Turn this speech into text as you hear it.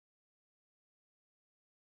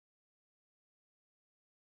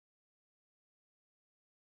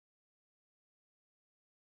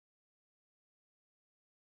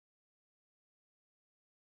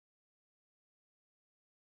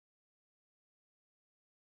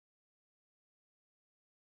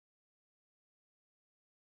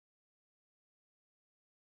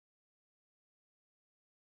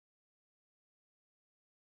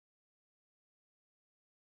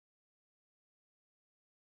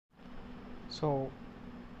So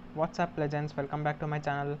WhatsApp legends, welcome back to my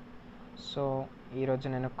channel. So ఈరోజు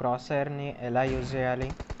నేను క్రాస్హెయిర్ని ఎలా యూజ్ చేయాలి,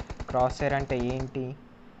 క్రాస్హెయిర్ అంటే ఏంటి,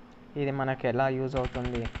 ఇది మనకు ఎలా యూజ్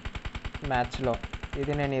అవుతుంది మ్యాచ్లో,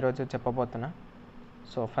 ఇది నేను ఈరోజు చెప్పబోతున్నా.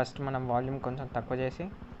 సో ఫస్ట్ మనం వాల్యూమ్ కొంచెం తక్కువ చేసి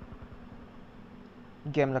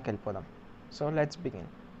గేమ్లోకి వెళ్ళిపోదాం. So let's begin.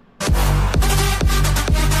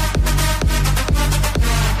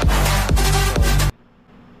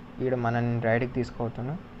 ఈడు మనని రైడ్కి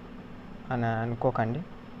తీసుకోవతున్నా అని అనుకోకండి,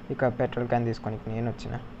 ఇక పెట్రోల్ క్యాన్ తీసుకొని నేను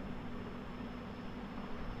వచ్చిన.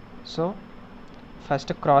 సో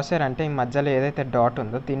ఫస్ట్ క్రాస్హెయిర్ అంటే ఈ మధ్యలో ఏదైతే డాట్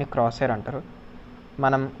ఉందో దీన్ని క్రాస్హెయిర్ అంటారు.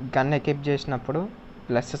 మనం గన్ ఎక్విప్ చేసినప్పుడు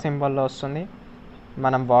ప్లస్ సింబల్లో వస్తుంది,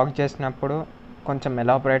 మనం వాక్ చేసినప్పుడు కొంచెం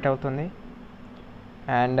ఎలాబరేట్ అవుతుంది,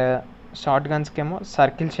 అండ్ షార్ట్ గన్స్కి ఏమో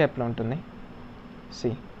సర్కిల్ షేప్లో ఉంటుంది.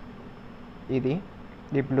 ఇది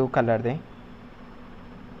బ్లూ కలర్ది.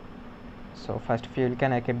 So first fuel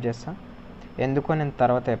can equip చేస్తా, ఎందుకో నేను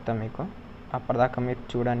తర్వాత చెప్తాను మీకు, అప్పటిదాకా మీరు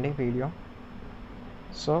చూడండి వీడియో.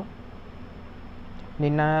 సో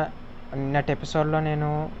నిన్నటి ఎపిసోడ్లో నేను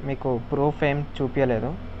మీకు ప్రూఫ్ ఏం చూపించలేదు.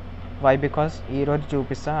 వై? బికాస్ ఈరోజు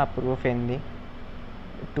చూపిస్తా ఆ ప్రూఫ్ ఏంది.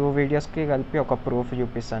 2 వీడియోస్కి కలిపి ఒక ప్రూఫ్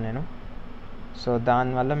చూపిస్తాను నేను. సో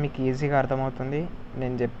దానివల్ల మీకు ఈజీగా అర్థమవుతుంది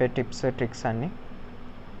నేను చెప్పే టిప్స్ ట్రిక్స్ అన్నీ.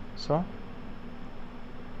 సో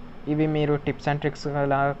ఇవి మీరు టిప్స్ అండ్ ట్రిక్స్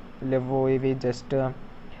అలా లేవు, ఇవి జస్ట్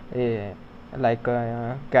లైక్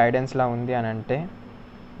గైడెన్స్లా ఉంది అని అంటే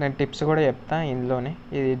నేను టిప్స్ కూడా చెప్తా ఇందులోనే.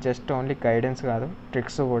 ఇది జస్ట్ ఓన్లీ గైడెన్స్ కాదు,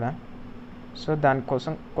 ట్రిక్స్ కూడా. సో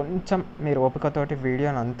దానికోసం కొంచెం మీరు ఓపికతోటి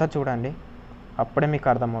వీడియోని అంతా చూడండి, అప్పుడే మీకు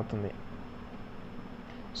అర్థమవుతుంది.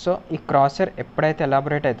 సో ఈ క్రాస్హెయిర్ ఎప్పుడైతే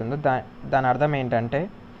ఎలాబరేట్ అవుతుందో దాని అర్థం ఏంటంటే,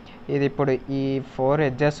 ఇది ఇప్పుడు ఈ 4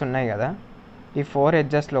 ఎడ్జెస్ ఉన్నాయి కదా, ఈ 4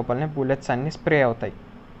 ఎడ్జెస్ లోపలనే బుల్లెట్స్ అన్నీ స్ప్రే అవుతాయి.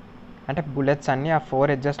 అంటే బుల్లెట్స్ అన్నీ ఆ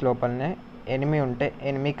 4 ఎడ్జెస్ లోపలనే ఎనిమి ఉంటే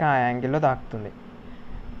ఎనిమికి ఆ యాంగిల్లో తాకుతుంది.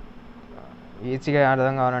 ఈజీగా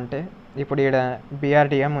అర్థం కావాలంటే ఇప్పుడు ఈడ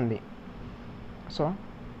బిఆర్డిఎం ఉంది. సో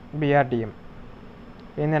బిఆర్డిఎం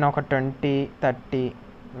నేను ఒక 20-30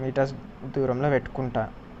 మీటర్స్ దూరంలో పెట్టుకుంటా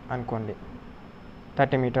అనుకోండి,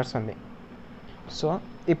 30 మీటర్స్ ఉంది. సో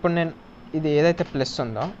ఇప్పుడు నేను ఇది ఏదైతే ప్లస్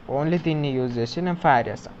ఉందో ఓన్లీ దీన్ని యూజ్ చేసి నేను ఫైర్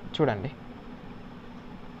చేస్తాను. చూడండి,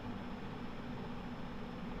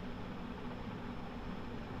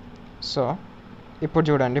 సో ఇప్పుడు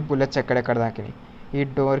చూడండి బుల్లెట్స్ ఎక్కడెక్కడ తాకినాయి, ఈ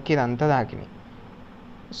డోర్కి ఇదంతా తాకినాయి.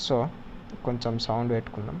 సో కొంచెం సౌండ్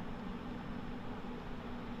పెట్టుకుందాం.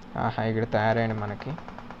 ఇక్కడ తయారైంది మనకి.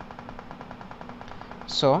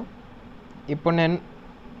 సో ఇప్పుడు నేను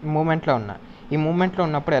మూమెంట్లో ఉన్నా, ఈ మూమెంట్లో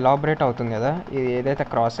ఉన్నప్పుడు ఎలాబరేట్ అవుతుంది కదా ఇది ఏదైతే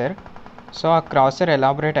క్రాస్హెయిర్. సో ఆ క్రాస్హెయిర్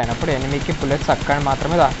ఎలాబరేట్ అయినప్పుడు ఎనిమికి బుల్లెట్స్ అక్కడ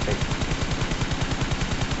మాత్రమే తాకుతాయి.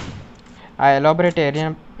 ఆ ఎలాబరేట్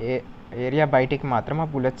ఏరియా బయటికి మాత్రం ఆ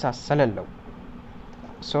బుల్లెట్స్ అస్సలు వెళ్ళవు.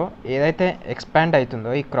 సో ఏదైతే ఎక్స్పాండ్ అవుతుందో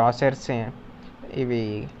ఈ క్రాస్హెయిర్స్, ఇవి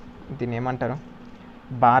దీన్ని ఏమంటారు,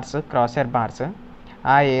 బార్స్, క్రాస్హెయిర్ బార్స్,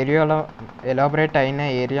 ఆ ఏరియాలో ఎలాబరేట్ అయిన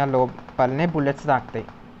ఏరియా లోపలనే బుల్లెట్స్ తాకుతాయి,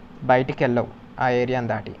 బయటికి వెళ్ళవు ఆ ఏరియాని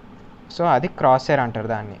దాటి. సో అది క్రాస్హెయిర్ అంటారు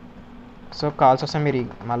దాన్ని. సో కాల్స్ వస్తే మీరు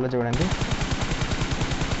మళ్ళీ చూడండి.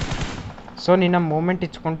 సో నిన్న మూమెంట్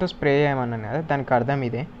ఇచ్చుకుంటూ స్ప్రే చేయమన్నాను కదా, దానికి అర్థం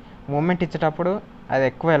ఇదే. మూమెంట్ ఇచ్చేటప్పుడు అది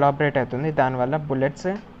ఎక్కువ ఎలాబరేట్ అవుతుంది, దానివల్ల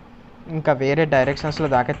బుల్లెట్స్ ఇంకా వేరే డైరెక్షన్స్లో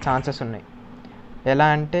దాకే ఛాన్సెస్ ఉన్నాయి. ఎలా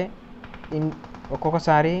అంటే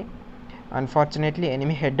ఒక్కొక్కసారి అన్ఫార్చునేట్లీ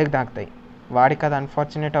ఎనిమి హెడ్కి తాకుతాయి, వాడికి అది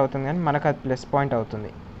అన్ఫార్చునేట్ అవుతుంది కానీ మనకు అది ప్లస్ పాయింట్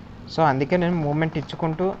అవుతుంది. సో అందుకే నేను మూమెంట్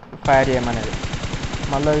ఇచ్చుకుంటూ ఫైర్ చేయమనేది.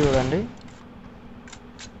 మళ్ళీ చూడండి,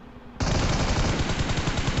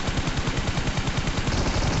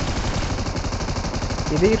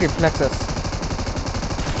 ఇది రిఫ్లెక్సెస్.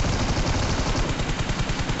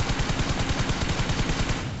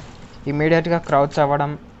 ఇమీడియట్గా క్రౌచ్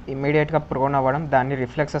అవ్వడం, ఇమీడియట్గా ప్రోన్ అవ్వడం, దాన్ని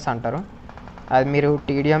రిఫ్లెక్సెస్ అంటారు. అది మీరు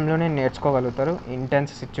టీడీఎంలోనే నేర్చుకోగలుగుతారు,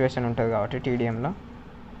 ఇంటెన్స్ సిచ్యువేషన్ ఉంటుంది కాబట్టి టీడీఎంలో.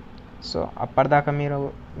 సో అప్పటిదాకా మీరు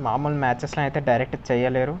మామూలు మ్యాచెస్లో అయితే డైరెక్ట్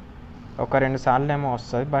చేయలేరు. 1-2 సార్లు ఏమో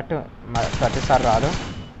వస్తుంది, బట్ ప్రతిసారి రాదు.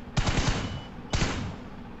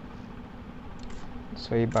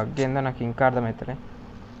 సో ఈ బగ్ ఏందో నాకు ఇంకా అర్థమవుతుంది.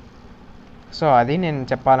 సో అది నేను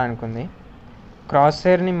చెప్పాలనుకుంది.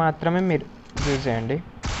 క్రాస్హెయిర్ని మాత్రమే మీరు యూజ్ చేయండి.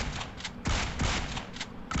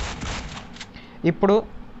 ఇప్పుడు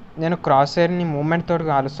నేను క్రాస్హెయిర్ని మూమెంట్ తోటి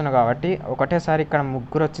కాలుస్తున్నా కాబట్టి ఒకటేసారి ఇక్కడ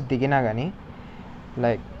ముగ్గురు వచ్చి దిగినా కానీ,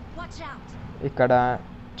 లైక్ ఇక్కడ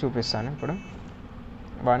చూపిస్తాను. ఇప్పుడు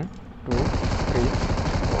 1, 2, 3,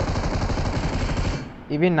 4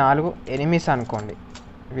 ఇవి 4 ఎనిమీస్ అనుకోండి.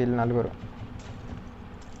 వీళ్ళు 4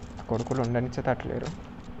 కొడుకులు ఉండనిచ్చేటట్లేరు.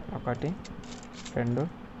 1, 2,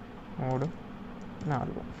 3,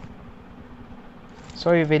 4. సో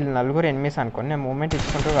వీళ్ళు 4 ఎనిమీస్ అనుకోండి, నేను మూమెంట్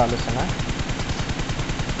ఇచ్చుకుంటూ కాలుస్తున్నా.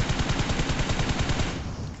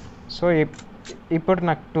 సో ఇప్పుడు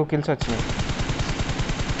నాకు 2 కిల్స్ వచ్చినాయి.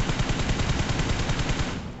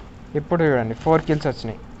 ఇప్పుడు చూడండి 4 కిల్స్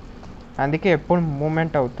వచ్చినాయి. అందుకే ఎప్పుడు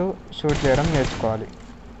మూమెంట్ అవుతూ షూట్ చేయడం నేర్చుకోవాలి.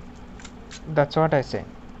 That's what I say.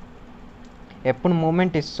 ఎప్పుడు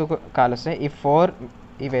మూమెంట్ ఇస్తూ కాలిస్తే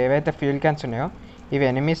ఇవి ఏవైతే ఫ్యూల్ క్యాన్స్ ఉన్నాయో ఇవి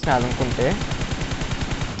ఎనిమీస్ని అనుకుంటే,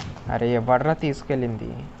 అరే ఎవడరా తీసుకెళ్ళింది.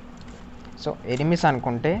 సో ఎనిమీస్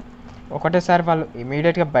అనుకుంటే ఒకటేసారి వాళ్ళు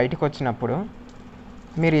ఇమీడియట్గా బయటకు వచ్చినప్పుడు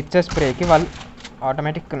మీరు ఇచ్చే స్ప్రేకి వాళ్ళు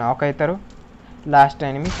ఆటోమేటిక్ నాక్ అవుతారు. లాస్ట్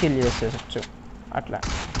ఎనిమీ కిల్ చేసేయచ్చు. అట్లా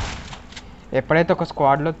ఎప్పుడైతే ఒక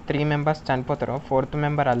స్క్వాడ్లో 3 మెంబర్స్ చనిపోతారో 4th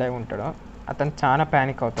మెంబర్ అలాగే ఉంటాడో అతను చాలా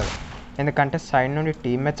ప్యానిక్ అవుతాడు. ఎందుకంటే సైడ్ నుండి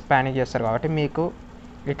టీమ్మేట్స్ ప్యానిక్ చేస్తారు కాబట్టి మీకు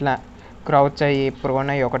ఇట్లా క్రౌచ్ అయ్యి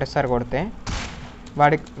ప్రోన్ అయ్యి ఒకటేసారి కొడితే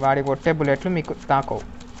వాడి కొట్టే బుల్లెట్లు మీకు తాకవు.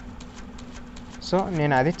 సో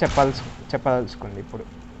నేను అది చెప్పదలుచుకుంది ఇప్పుడు.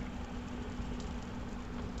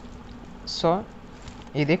 సో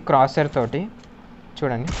ఇది క్రాసర్ తోటి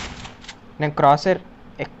చూడండి, నేను క్రాసర్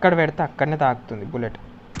ఎక్కడ పెడితే అక్కడనే తాకుతుంది బుల్లెట్.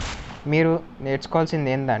 మీరు నేర్చుకోవాల్సింది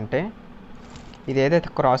ఏంటంటే ఇది ఏదైతే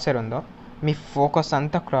క్రాసర్ ఉందో మీ ఫోకస్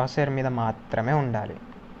అంతా క్రాసర్ మీద మాత్రమే ఉండాలి.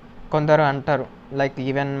 కొందరు అంటారు, లైక్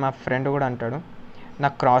ఈవెన్ మా ఫ్రెండ్ కూడా అంటాడు,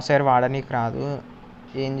 నాకు క్రాసర్ వాడనీకి రాదు,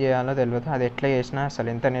 ఏం చేయాలో తెలియదు, అది ఎట్లా చేసినా అసలు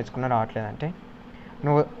ఎంత నేర్చుకున్నా రావట్లేదంటే,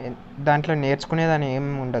 నువ్వు దాంట్లో నేర్చుకునేదని ఏం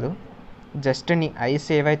ఉండదు. జస్ట్ నీ ఐస్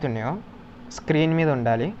ఏవైతున్నాయో స్క్రీన్ మీద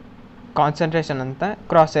ఉండాలి, కాన్సన్ట్రేషన్ అంతా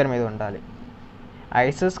క్రాసర్ మీద ఉండాలి.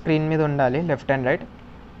 ఐస్ స్క్రీన్ మీద ఉండాలి లెఫ్ట్ అండ్ రైట్,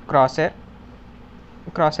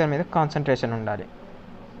 క్రాసర్ మీద కాన్సన్ట్రేషన్ ఉండాలి.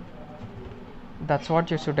 That's what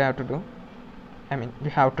you should have to do.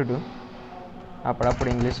 You have to do. అప్పుడప్పుడు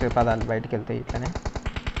ఇంగ్లీష్ పదాలు బయటికి వెళ్తాయి ఇట్లనే.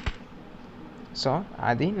 సో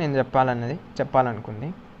అది నేను చెప్పాలనుకుంది.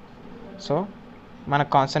 సో మన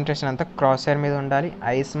కాన్సన్ట్రేషన్ అంతా క్రాసర్ మీద ఉండాలి,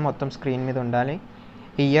 ఐస్ మొత్తం స్క్రీన్ మీద ఉండాలి,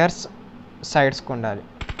 ఇయర్స్ సైడ్స్కి ఉండాలి.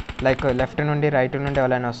 లైక్ లెఫ్ట్ నుండి రైట్ నుండి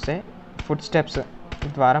ఎవరైనా వస్తే ఫుట్ స్టెప్స్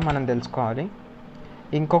ద్వారా మనం తెలుసుకోవాలి.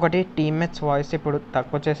 ఇంకొకటి టీమ్మేట్స్ వాయిస్ ఇప్పుడు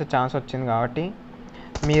తక్కువ చేసే ఛాన్స్ వచ్చింది కాబట్టి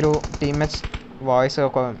మీరు టీమ్మేట్స్ వాయిస్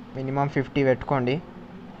ఒక మినిమం 50 పెట్టుకోండి.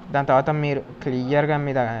 దాని తర్వాత మీరు క్లియర్గా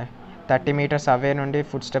మీద 30 మీటర్స్ అవే నుండి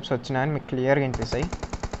ఫుట్ స్టెప్స్ వచ్చినాయని మీకు క్లియర్గా వినిపిస్తాయి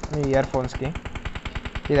మీ ఇయర్ ఫోన్స్కి.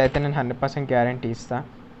 ఇదైతే నేను 100% గ్యారంటీ ఇస్తాను.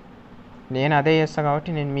 నేను అదే చేస్తాను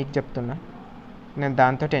కాబట్టి నేను మీకు చెప్తున్నా. నేను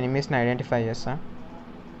దాంతో ఎనిమీస్ని ఐడెంటిఫై చేస్తాను.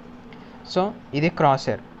 సో ఇది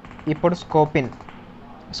క్రాసర్. ఇప్పుడు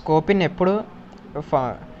స్కోపిన్ ఎప్పుడు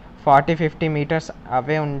 40-50 మీటర్స్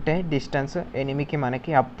అవే ఉంటే డిస్టెన్స్ ఎనిమికి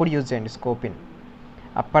మనకి అప్పుడు యూజ్ చేయండి స్కోపిన్.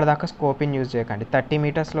 అప్పటిదాకా స్కోపిన్ యూజ్ చేయకండి. 30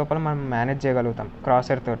 మీటర్స్ లోపల మనం మేనేజ్ చేయగలుగుతాం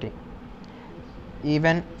క్రాసర్ తోటి.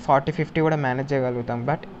 ఈవెన్ 40-50 కూడా మేనేజ్ చేయగలుగుతాం.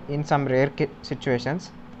 But in some rare situations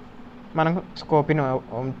మనం స్కోపిన్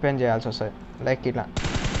ఓపెన్ చేయాల్సి వస్తుంది, లైక్ ఇట్లా.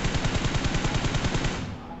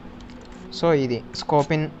 సో ఇది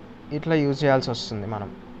స్కోపిన్ ఇట్లా యూజ్ చేయాల్సి వస్తుంది మనం.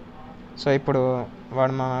 సో ఇప్పుడు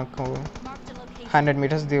వాడు మాకు 100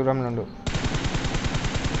 మీటర్స్ దూరంలో ఉండు,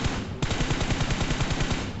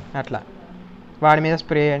 అట్లా వాడి మీద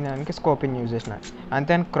స్ప్రే చేయడానికి స్కోపిన్ యూజ్ చేసిన.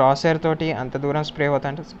 అంతే క్రాసర్ తోటి అంత దూరం స్ప్రే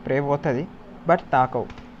పోతుంది బట్ తాకవు.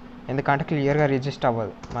 ఎందుకంటే క్లియర్గా రిజిస్టర్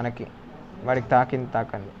అవ్వదు మనకి, వాడికి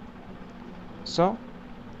తాకండి. సో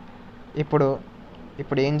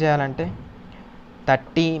ఇప్పుడు ఏం చేయాలంటే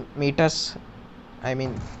 30 మీటర్స్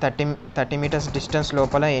 30 మీటర్స్ డిస్టెన్స్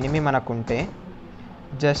లోపల ఎనిమి మనకుంటే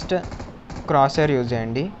జస్ట్ క్రాసర్ యూజ్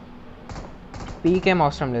చేయండి. పీక్ చేయని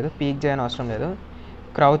అవసరం లేదు.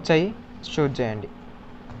 క్రౌచ్ అయ్యి షూట్ చేయండి.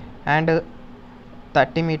 అండ్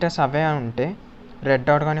 30 మీటర్స్ అవే ఉంటే రెడ్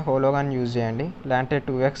డాట్ కానీ హోలో కానీ యూజ్ చేయండి, లేదంటే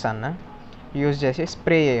 2x అన్న యూజ్ చేసి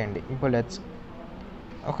స్ప్రే చేయండి బుల్లెట్స్.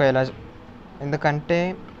 ఒకవేళ ఎందుకంటే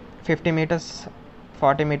 50 మీటర్స్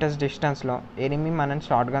 40 మీటర్స్ డిస్టెన్స్లో ఎనిమి మనని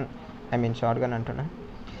షార్ట్ గన్ అంటున్నా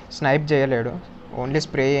స్నైప్ చేయలేడు, ఓన్లీ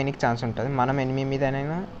స్ప్రే చేయడానికి ఛాన్స్ ఉంటుంది. మనం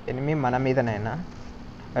ఎనిమి మన మీదనైనా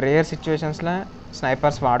రేర్ సిచ్యువేషన్స్లో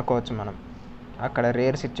స్నైపర్స్ వాడుకోవచ్చు మనం. అక్కడ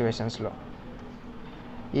రేర్ సిచ్యువేషన్స్లో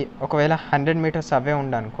ఒకవేళ 100 మీటర్స్ అవే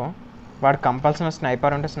ఉండనుకో, వాడు కంపల్సరీ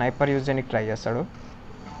స్నైపర్ ఉంటే స్నైపర్ యూజ్ చేయడానికి ట్రై చేస్తాడు.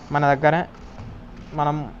 మన దగ్గర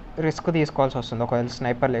మనం రిస్క్ తీసుకోవాల్సి వస్తుంది ఒకవేళ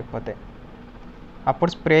స్నైపర్ లేకపోతే.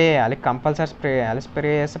 అప్పుడు స్ప్రే చేయాలి, కంపల్సరీ స్ప్రే చేయాలి. స్ప్రే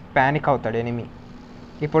చేస్తే ప్యానిక్ అవుతాడు ఎనిమి.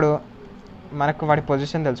 ఇప్పుడు మనకు వాడి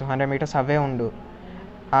పొజిషన్ తెలుసు, 100 మీటర్స్ అవే ఉండు.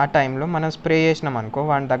 ఆ టైంలో మనం స్ప్రే చేసినాం అనుకో,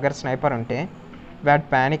 వాడి దగ్గర స్నైపర్ ఉంటే వాడు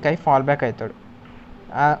ప్యానిక్ అయ్యి ఫాల్ బ్యాక్ అవుతాడు.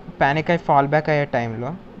 ఆ ప్యానిక్ అయ్యి ఫాల్ బ్యాక్ అయ్యే టైంలో,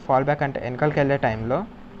 ఫాల్ బ్యాక్ అంటే వెనకాలకి వెళ్ళే టైంలో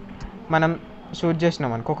మనం షూట్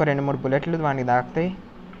చేసినాం అనుకో, ఒక 2-3 బుల్లెట్లు వాడిని తాకుతాయి,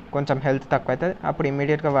 కొంచెం హెల్త్ తక్కువ అవుతుంది. అప్పుడు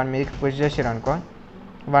ఇమీడియట్గా వాడి మీదకి పుష్ చేసారు అనుకో,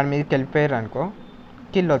 వాడి మీదకి వెళ్ళిపోయారు అనుకో,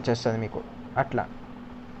 కిల్ వచ్చేస్తుంది మీకు. అట్లా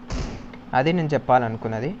అది నేను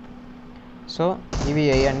చెప్పాలనుకున్నది. సో ఇవి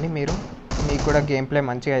వేయండి మీరు. మీకు కూడా గేమ్ ప్లే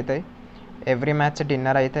మంచిగా అవుతాయి. ఎవ్రీ మ్యాచ్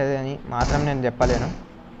డిన్నర్ అవుతుంది అని మాత్రం నేను చెప్పలేను,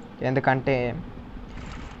 ఎందుకంటే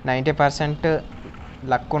 90%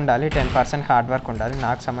 లక్ ఉండాలి, 10% హార్డ్ వర్క్ ఉండాలి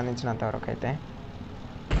నాకు సంబంధించినంతవరకు అయితే.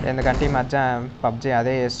 ఎందుకంటే ఈ మధ్య పబ్జి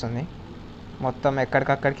అదే చేస్తుంది, మొత్తం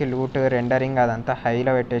ఎక్కడికక్కడికి లూట్ రెండరింగ్ అదంతా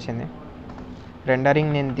హైలో పెట్టేసింది.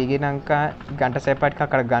 రెండరింగ్ నేను దిగినాక గంట సేపటికి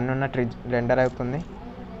అక్కడ గన్ ఉన్నట్టు రెండర్ అవుతుంది.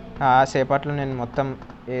 ఆ సేపట్లో నేను మొత్తం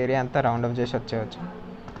ఏరియా అంతా రౌండ్ అప్ చేసి వచ్చేయచ్చు.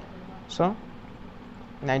 సో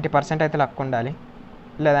 90% అయితే లక్ ఉండాలి,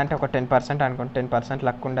 లేదంటే ఒక 10% అనుకోండి, 10%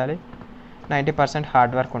 లక్ ఉండాలి, 90%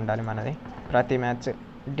 హార్డ్ వర్క్ ఉండాలి మనది ప్రతి మ్యాచ్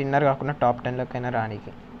డిన్నర్ కాకుండా టాప్ 10లోకైనా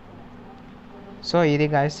రానికి. సో ఇది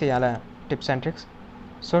గాయస్ ఇవాళ tips and tricks.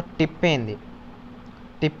 So tip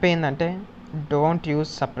ఏంటంటే డోంట్ యూజ్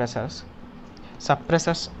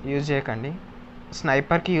సప్రెసర్స్ యూజ్ చేయకండి.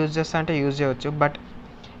 స్నైపర్కి యూజ్ చేస్తా అంటే యూజ్ చేయవచ్చు, బట్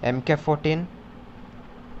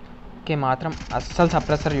MK14కి మాత్రం అస్సలు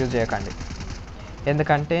సప్రెసర్ యూజ్ చేయకండి.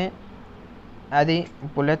 ఎందుకంటే అది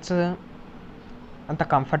బుల్లెట్స్ అంత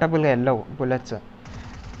కంఫర్టబుల్గా వెళ్ళవు బుల్లెట్స్,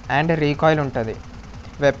 అండ్ రీకాయిల్ ఉంటుంది.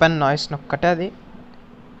 వెపన్ నాయిస్ని ఒక్కటే అది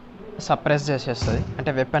సప్రెస్ చేసేస్తుంది, అంటే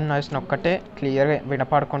వెపన్ నాయిస్ని ఒక్కటే క్లియర్గా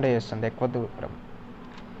వినపడకుండా చేస్తుంది ఎక్కువ దూరం.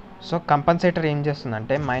 సో కంపన్సేటర్ ఏం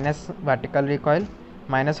చేస్తుందంటే minus vertical recoil,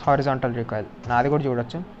 minus horizontal recoil. నాది కూడా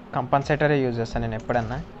చూడొచ్చు, కంపన్సేటరే యూజ్ చేస్తాను నేను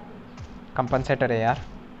ఎప్పుడన్నా. కంపన్సేటర్ AR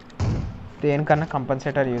దేనికన్నా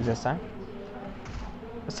కంపన్సేటర్ యూజ్ చేస్తాను.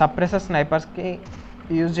 సప్రెసర్ స్నైపర్స్కి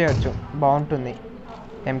యూజ్ చేయొచ్చు, బాగుంటుంది.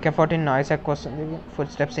 MK14 నాయిస్ ఎక్కువ వస్తుంది,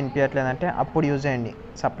 ఫుట్ స్టెప్స్ వినిపించట్లేదంటే అప్పుడు యూజ్ చేయండి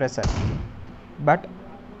సప్రెసర్. బట్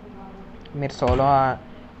మీరు సోలో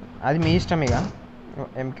అది మీ ఇష్టం ఇక,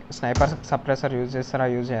 స్నైపర్ సప్రెసర్ యూజ్ చేస్తారా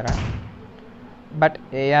యూజ్ చేయరా. బట్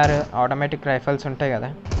AR ఆటోమేటిక్ రైఫల్స్ ఉంటాయి కదా,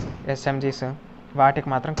 SMGs, వాటికి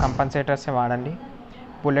మాత్రం కంపన్సేటర్సే వాడండి.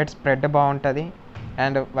 బుల్లెట్ స్ప్రెడ్ బాగుంటుంది,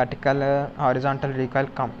 అండ్ వర్టికల్ హారిజాంటల్ రీకాయిల్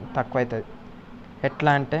తక్కువ అవుతుంది.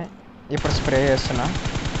 ఎట్లా అంటే ఇప్పుడు స్ప్రే చేస్తున్నా,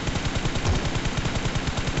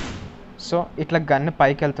 సో ఇట్లా గన్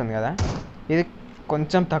పైకి వెళ్తుంది కదా, ఇది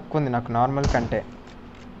కొంచెం తక్కువ ఉంది నాకు నార్మల్ కంటే.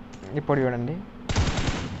 ఇప్పుడు చూడండి,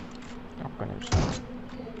 ఒక్క నిమిషం,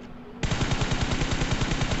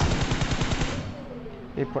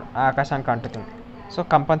 ఇప్పుడు ఆకాశానికి అంటుతుంది. సో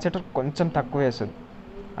కంపన్సేటర్ కొంచెం తక్కువ వేస్తుంది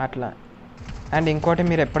అట్లా. అండ్ ఇంకోటి,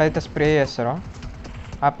 మీరు ఎప్పుడైతే స్ప్రే చేస్తారో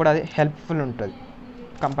అప్పుడు అది హెల్ప్ఫుల్ ఉంటుంది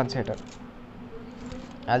కంపన్సేటర్.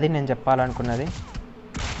 అది నేను చెప్పాలనుకున్నది.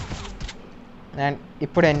 అండ్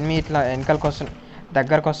ఇప్పుడు ఎనిమి ఇట్లా వెనకాలకు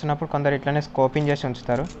దగ్గరకు వస్తున్నప్పుడు కొందరు ఇట్లనే స్కోపింగ్ చేసి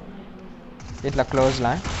ఉంచుతారు ఇట్లా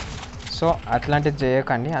క్లోజ్లా. సో అట్లాంటిది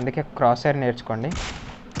చేయకండి, అందుకే క్రాస్ హెయిర్ నేర్చుకోండి.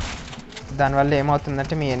 దానివల్ల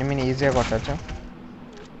ఏమవుతుందంటే మీ ఎనిమిని ఈజీగా కొట్టచ్చు,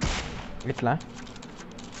 ఇట్లా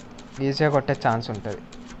ఈజీగా కొట్టే ఛాన్స్ ఉంటుంది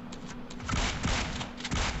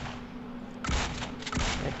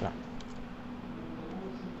ఇట్లా.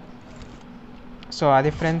 సో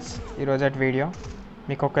అది ఫ్రెండ్స్ ఈరోజు వీడియో.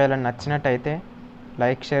 మీకు ఒకవేళ నచ్చినట్టయితే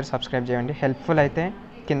లైక్, షేర్, సబ్స్క్రైబ్ చేయండి. హెల్ప్ఫుల్ అయితే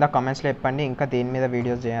కింద కామెంట్స్లో చెప్పండి ఇంకా దేని మీద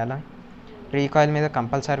వీడియోస్ చేయాలా. రీకాయిల్ మీద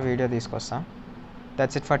కంపల్సరీ వీడియో తీసుకొస్తా.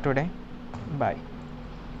 That's it for today, bye.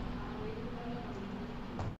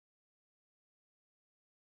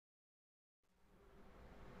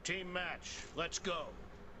 Team match, let's go.